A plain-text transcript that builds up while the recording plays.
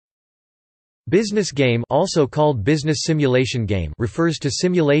Business game, also called business simulation game, refers to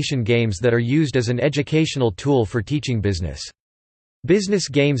simulation games that are used as an educational tool for teaching business. Business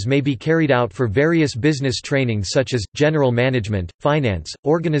games may be carried out for various business training such as, general management, finance,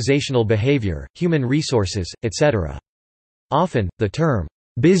 organizational behavior, human resources, etc. Often, the term,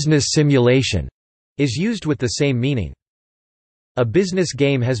 "business simulation," is used with the same meaning. A business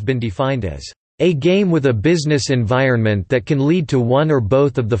game has been defined as a game with a business environment that can lead to one or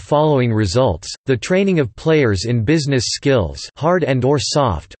both of the following results: the training of players in business skills, hard and or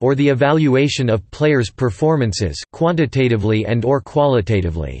soft, or the evaluation of players' performances, quantitatively and or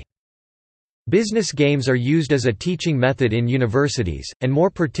qualitatively. Business games are used as a teaching method in universities, and more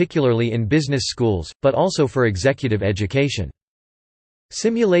particularly in business schools, but also for executive education.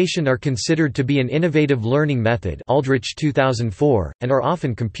 Simulation are considered to be an innovative learning method, Aldrich 2004, and are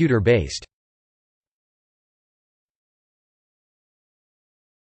often computer-based.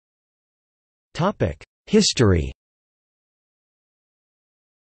 History.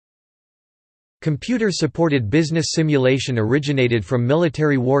 Computer-supported business simulation originated from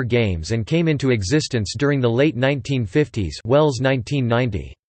military war games and came into existence during the late 1950s. Wells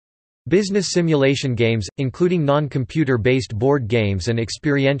 1990. Business simulation games, including non-computer-based board games and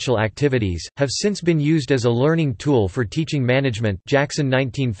experiential activities, have since been used as a learning tool for teaching management. Jackson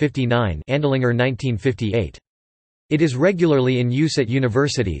 1959, Andlinger 1958. It is regularly in use at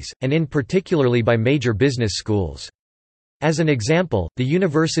universities, and in particularly by major business schools. As an example, the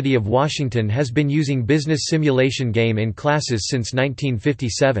University of Washington has been using business simulation game in classes since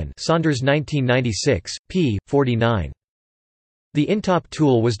 1957. Saunders 1996, p. 49. The INTOP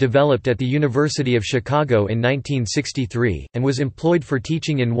tool was developed at the University of Chicago in 1963, and was employed for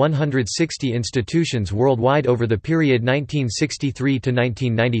teaching in 160 institutions worldwide over the period 1963 to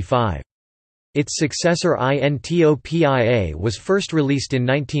 1995. Its successor INTOPIA was first released in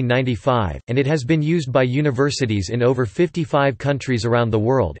 1995, and it has been used by universities in over 55 countries around the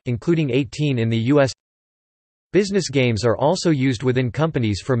world, including 18 in the U.S. Business games are also used within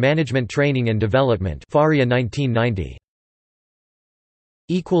companies for management training and development. Faria 1990.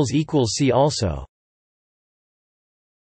 See also